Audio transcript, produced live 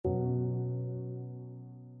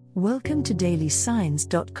Welcome to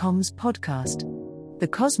dailysigns.com's podcast. The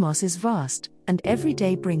cosmos is vast, and every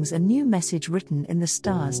day brings a new message written in the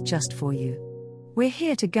stars just for you. We're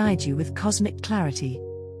here to guide you with cosmic clarity.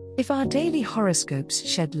 If our daily horoscopes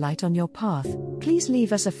shed light on your path, please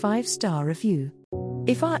leave us a 5-star review.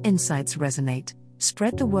 If our insights resonate,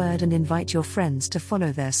 spread the word and invite your friends to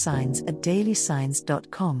follow their signs at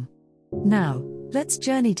dailysigns.com. Now, let's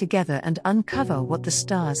journey together and uncover what the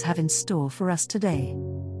stars have in store for us today.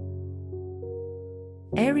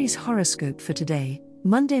 Aries horoscope for today,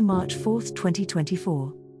 Monday, March 4,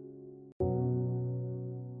 2024.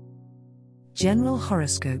 General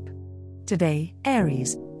horoscope. Today,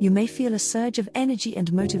 Aries, you may feel a surge of energy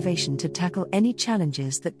and motivation to tackle any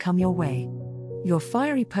challenges that come your way. Your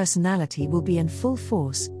fiery personality will be in full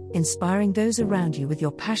force, inspiring those around you with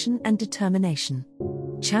your passion and determination.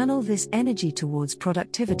 Channel this energy towards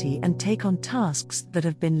productivity and take on tasks that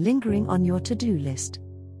have been lingering on your to-do list.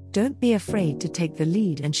 Don't be afraid to take the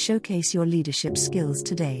lead and showcase your leadership skills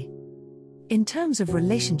today. In terms of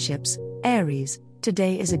relationships, Aries,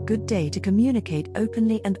 today is a good day to communicate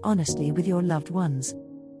openly and honestly with your loved ones.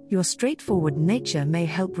 Your straightforward nature may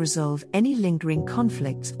help resolve any lingering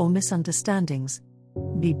conflicts or misunderstandings.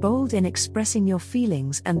 Be bold in expressing your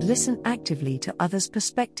feelings and listen actively to others'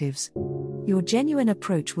 perspectives. Your genuine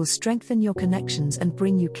approach will strengthen your connections and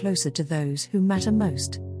bring you closer to those who matter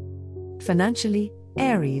most. Financially,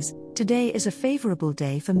 Aries, today is a favorable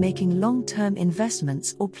day for making long-term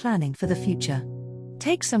investments or planning for the future.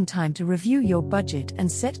 Take some time to review your budget and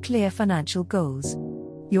set clear financial goals.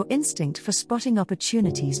 Your instinct for spotting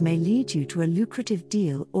opportunities may lead you to a lucrative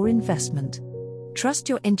deal or investment. Trust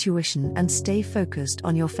your intuition and stay focused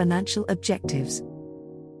on your financial objectives.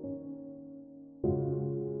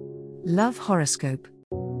 Love horoscope.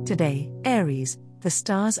 Today, Aries, the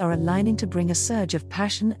stars are aligning to bring a surge of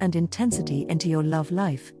passion and intensity into your love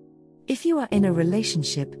life. If you are in a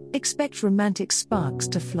relationship, expect romantic sparks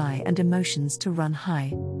to fly and emotions to run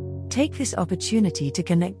high. Take this opportunity to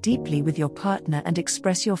connect deeply with your partner and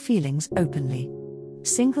express your feelings openly.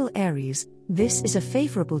 Single Aries, this is a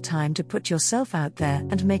favorable time to put yourself out there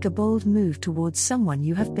and make a bold move towards someone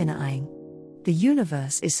you have been eyeing. The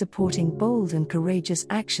universe is supporting bold and courageous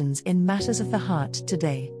actions in matters of the heart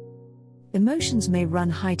today. Emotions may run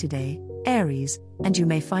high today, Aries, and you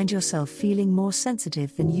may find yourself feeling more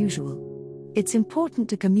sensitive than usual. It's important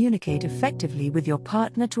to communicate effectively with your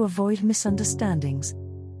partner to avoid misunderstandings.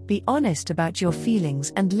 Be honest about your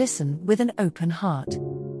feelings and listen with an open heart.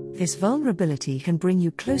 This vulnerability can bring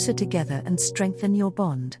you closer together and strengthen your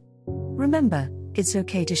bond. Remember, it's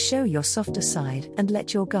okay to show your softer side and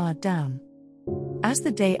let your guard down. As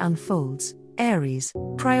the day unfolds, Aries,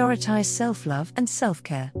 prioritize self-love and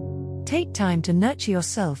self-care. Take time to nurture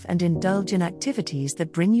yourself and indulge in activities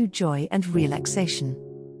that bring you joy and relaxation.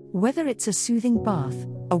 Whether it's a soothing bath,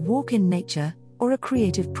 a walk in nature, or a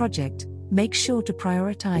creative project, make sure to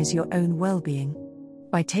prioritize your own well-being.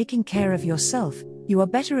 By taking care of yourself, you are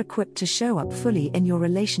better equipped to show up fully in your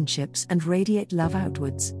relationships and radiate love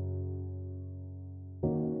outwards.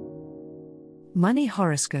 Money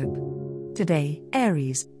horoscope. Today,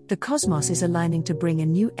 Aries, the cosmos is aligning to bring a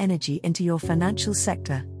new energy into your financial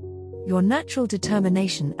sector. Your natural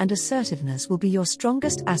determination and assertiveness will be your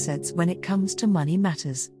strongest assets when it comes to money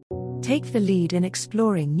matters. Take the lead in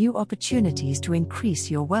exploring new opportunities to increase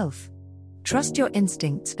your wealth. Trust your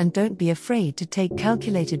instincts and don't be afraid to take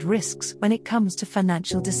calculated risks when it comes to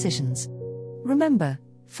financial decisions. Remember,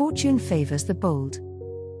 fortune favors the bold.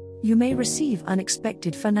 You may receive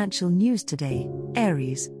unexpected financial news today,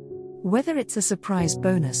 Aries. Whether it's a surprise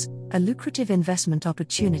bonus, a lucrative investment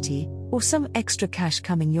opportunity, or some extra cash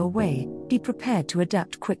coming your way, be prepared to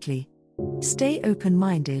adapt quickly. Stay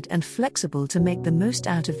open-minded and flexible to make the most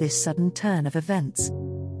out of this sudden turn of events.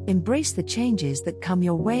 Embrace the changes that come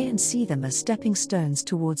your way and see them as stepping stones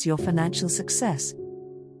towards your financial success.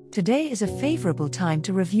 Today is a favorable time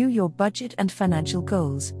to review your budget and financial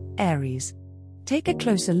goals, Aries. Take a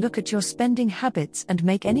closer look at your spending habits and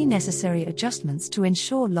make any necessary adjustments to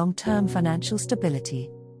ensure long-term financial stability.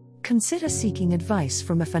 Consider seeking advice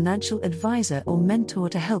from a financial advisor or mentor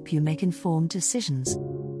to help you make informed decisions.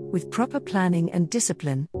 With proper planning and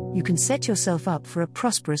discipline, you can set yourself up for a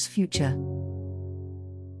prosperous future.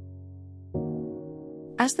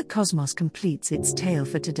 As the cosmos completes its tale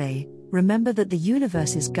for today, remember that the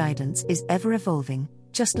universe's guidance is ever evolving,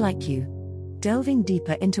 just like you. Delving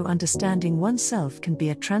deeper into understanding oneself can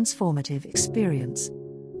be a transformative experience.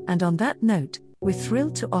 And on that note, we're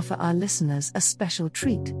thrilled to offer our listeners a special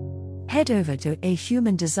treat. Head over to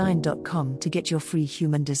ahumandesign.com to get your free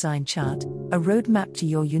human design chart, a roadmap to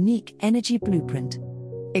your unique energy blueprint.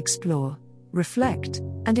 Explore, reflect,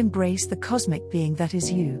 and embrace the cosmic being that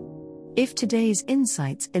is you. If today's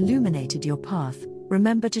insights illuminated your path,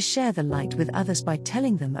 remember to share the light with others by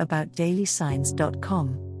telling them about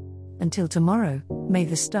dailysigns.com. Until tomorrow, may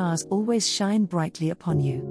the stars always shine brightly upon you.